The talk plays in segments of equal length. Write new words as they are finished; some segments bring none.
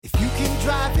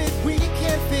drive it, we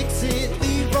can fix it.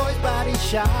 Leroy's Body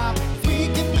Shop. We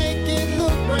can make it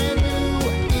look brand new.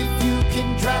 If you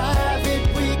can drive it,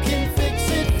 we can fix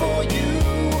it for you.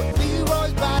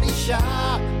 Leroy's Body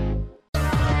Shop.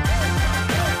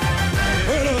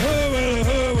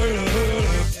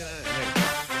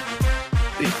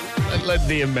 Let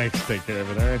DMX take care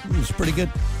of it, all right? It's pretty good.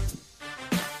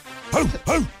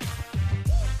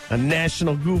 A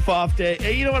national goof-off day.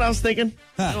 Hey, you know what I was thinking?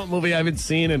 Huh. You know what movie I haven't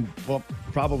seen in, well,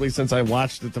 probably since I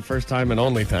watched it the first time and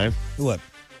only time? What?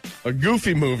 A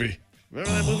Goofy movie.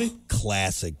 Remember that movie?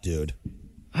 Classic, dude.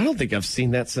 I don't think I've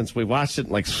seen that since we watched it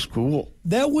in, like, school.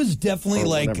 That was definitely Or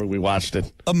like whenever we watched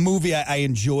it. a movie I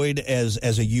enjoyed as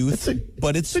a youth.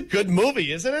 But It's a good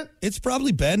movie, isn't it? it's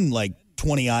probably been like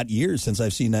 20-odd years since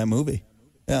I've seen that movie.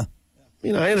 Yeah.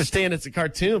 You know, I understand it's a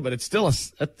cartoon, but it's still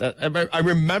I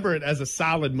remember it as a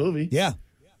solid movie. Yeah.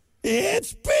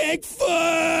 It's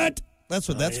Bigfoot. That's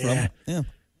what that's yeah. from. Yeah.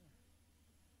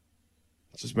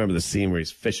 Just remember the scene where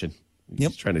he's fishing.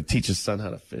 Yep. He's trying to teach his son how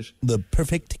to fish. The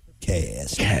perfect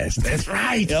cast. Yes, that's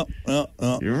right. Yep.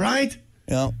 You're right.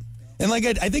 Yep. And like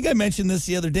I think I mentioned this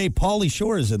the other day, Pauly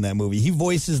Shore is in that movie. He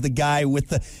voices the guy with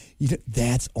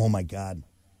the oh my God.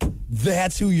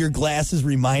 That's who your glasses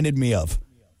reminded me of.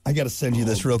 I got to send you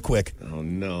this real quick. Oh,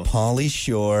 no. Pauly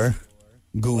Shore,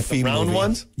 Goofy Like the round movie.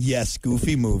 ones? Yes,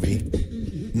 Goofy movie.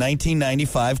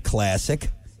 1995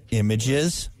 classic.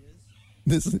 Images.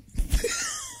 This.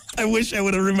 I wish I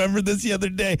would have remembered this the other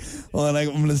day. Hold on,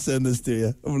 I'm going to send this to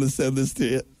you. Oh,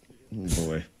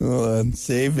 boy. Hold on,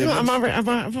 save it.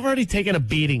 I've already taken a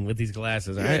beating with these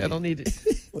glasses, all right? I don't need it.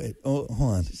 Wait, hold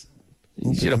on.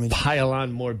 You should have pile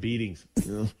on more beatings.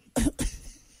 You know?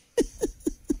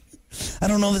 I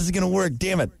don't know if this is going to work.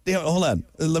 Damn it. Hold on.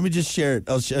 Let me just share it.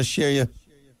 I'll share you.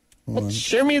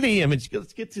 Share me the image.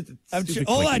 Let's get to the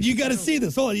Hold on. You got to see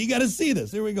this. Hold on. You got to see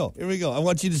this. Here we go. I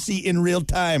want you to see in real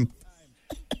time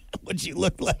what you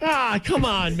look like. Ah, come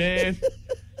on, man.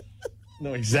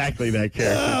 know exactly that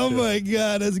character. Oh, my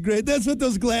God. That's great. That's what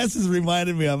those glasses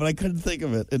reminded me of, and I couldn't think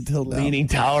of it until now. Leaning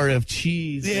Tower of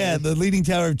Cheese. Yeah, the Leaning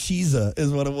Tower of Cheesa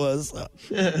is what it was.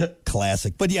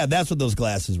 Classic. But, yeah, that's what those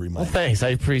glasses reminded me. Well, thanks. I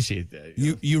appreciate that.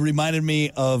 You reminded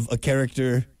me of a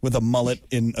character with a mullet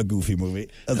in a Goofy movie.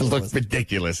 It looked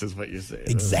ridiculous is what you're saying.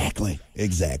 Exactly.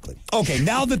 Okay,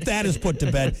 now that is put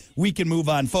to bed, we can move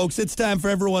on. Folks, it's time for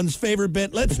everyone's favorite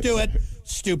bit. Let's do it.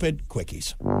 Stupid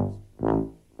Quickies.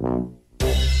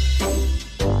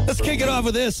 Let's kick it off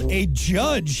with this. A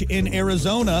judge in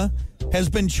Arizona has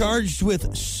been charged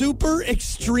with super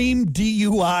extreme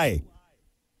DUI.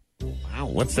 Wow,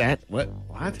 what's that? What?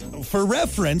 For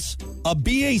reference, a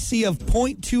BAC of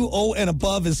 .20 and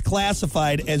above is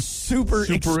classified as super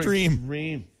extreme.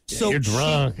 Yeah, So you're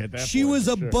drunk at that point. She was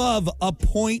above a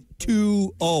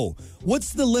 .20.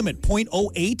 What's the limit?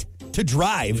 .08 to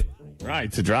drive.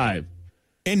 Right, to drive.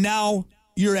 And now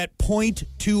you're at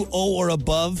 .20 or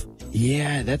above.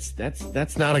 Yeah,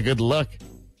 that's not a good look.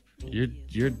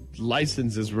 Your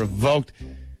license is revoked.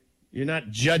 You're not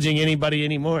judging anybody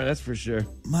anymore, that's for sure.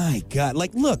 My God.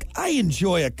 Like, look, I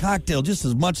enjoy a cocktail just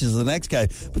as much as the next guy,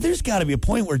 but there's got to be a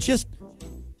point where just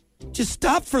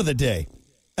stop for the day.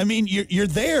 I mean, you're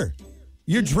there.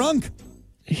 You're drunk.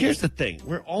 Here's the thing.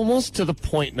 We're almost to the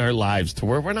point in our lives to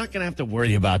where we're not going to have to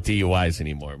worry about DUIs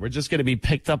anymore. We're just going to be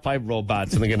picked up by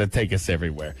robots and they're going to take us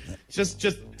everywhere.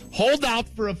 Just hold out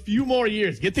for a few more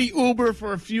years. Get the Uber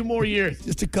for a few more years.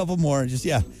 Just a couple more.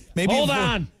 Maybe hold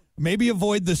on. Maybe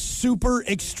avoid the super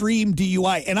extreme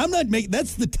DUI. And I'm not making,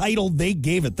 that's the title they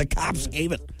gave it. The cops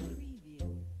gave it.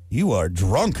 You are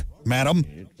drunk, madam.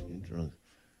 You're drunk.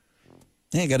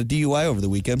 Hey, I got a DUI over the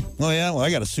weekend. Oh, yeah? Well, I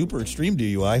got a super extreme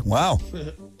DUI. Wow.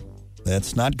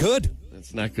 That's not good.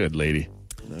 That's not good, lady.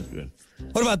 Not good.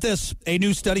 What about this? A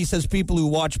new study says people who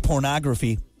watch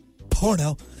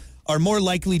porno, are more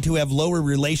likely to have lower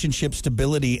relationship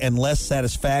stability and less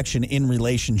satisfaction in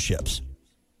relationships.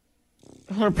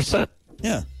 100%.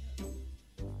 Yeah.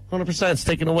 100%. It's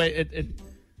taken away.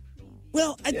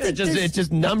 Well, I think it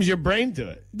just numbs your brain to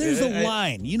it. There's a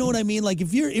line. You know what I mean? Like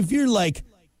if you're like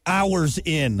hours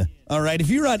in, all right. If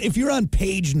you're on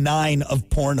page 9 of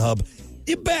Pornhub,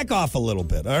 you back off a little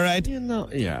bit, all right?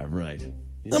 Yeah, right.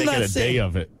 You I'm make not it a day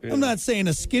of it. I'm not saying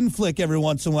a skin flick every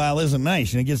once in a while isn't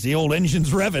nice and it gets the old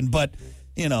engines revving, but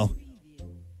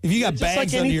if you got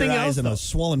bags under your eyes and a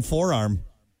swollen forearm,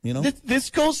 This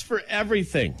goes for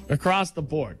everything across the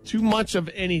board. Too much of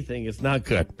anything is not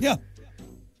good. Yeah.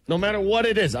 No matter what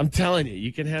it is, I'm telling you,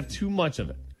 you can have too much of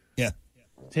it. Yeah.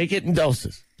 Take it in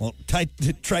doses. Well,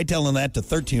 try telling that to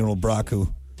 13-year-old Brock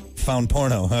who found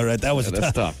porno. All right, that was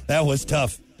that's tough. That was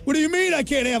tough. What do you mean I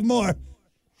can't have more?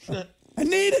 I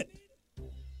need it.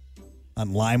 on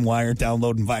LimeWire,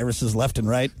 downloading viruses left and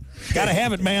right. Gotta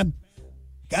have it, man.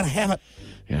 Gotta have it.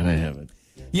 Gotta have it.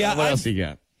 Yeah. What else you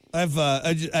got?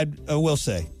 I will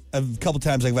say, a couple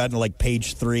times I've gotten to like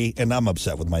page 3, and I'm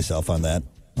upset with myself on that.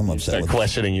 I'm upset Start with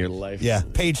questioning your life. Yeah,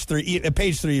 page 3. At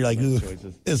page 3, you're like, ooh,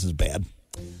 this is bad.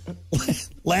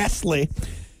 Lastly,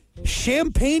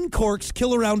 champagne corks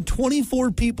kill around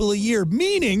 24 people a year,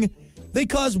 meaning they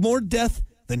cause more death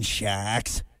than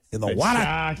sharks in the water.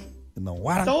 Sharks. In the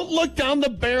water. Don't look down the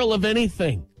barrel of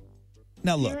anything.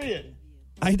 Now look, Period.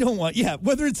 I don't want. Yeah,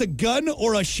 whether it's a gun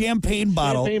or a champagne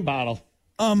bottle. Champagne bottle.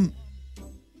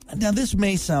 Now this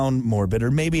may sound morbid,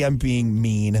 or maybe I'm being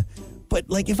mean, but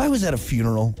like if I was at a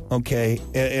funeral, okay,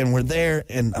 and we're there,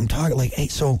 and I'm talking like, hey,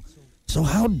 so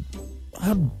how'd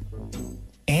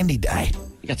Andy die?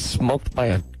 He got smoked by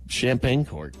a champagne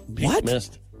cork. Pete What?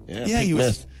 Missed. Yeah,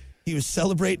 Pete he was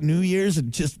celebrating New Year's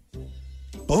and just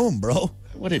boom, bro.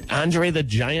 What did Andre the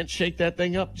Giant shake that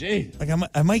thing up? Gee. Like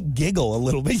I might giggle a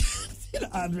little bit. Did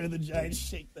Andre the Giant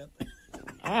shake that thing?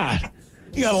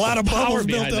 You got a lot of bubbles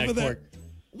built up in there. Cork.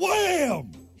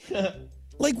 Wham!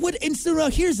 Like what? And so now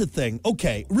here's the thing.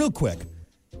 Okay, real quick.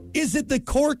 Is it the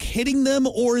cork hitting them,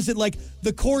 or is it like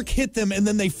the cork hit them and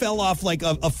then they fell off like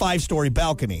a 5-story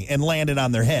balcony and landed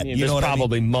on their head? I mean, you know there's what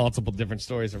probably multiple different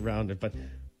stories around it, but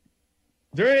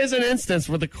there is an instance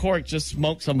where the cork just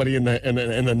smoked somebody in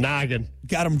the noggin.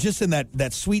 Got them just in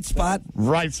that sweet spot.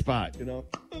 Right spot, you know.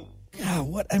 God,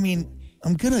 what? I mean,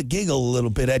 I'm gonna giggle a little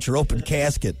bit at your open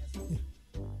casket.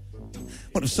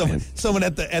 What if someone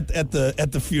at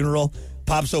the funeral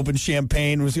pops open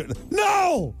champagne and was going,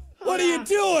 no! What are you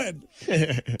doing?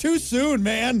 Too soon,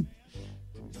 man.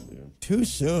 Too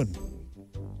soon.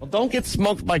 Well, don't get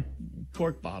smoked by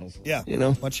cork bottles. Yeah. You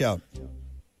know? Watch out.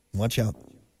 Watch out.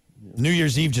 New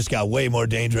Year's Eve just got way more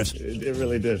dangerous. It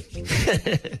really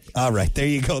did. All right, there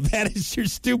you go. That is your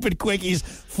Stupid Quickies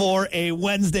for a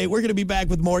Wednesday. We're going to be back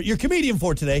with more. Your comedian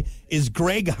for today is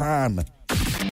Greg Hahn.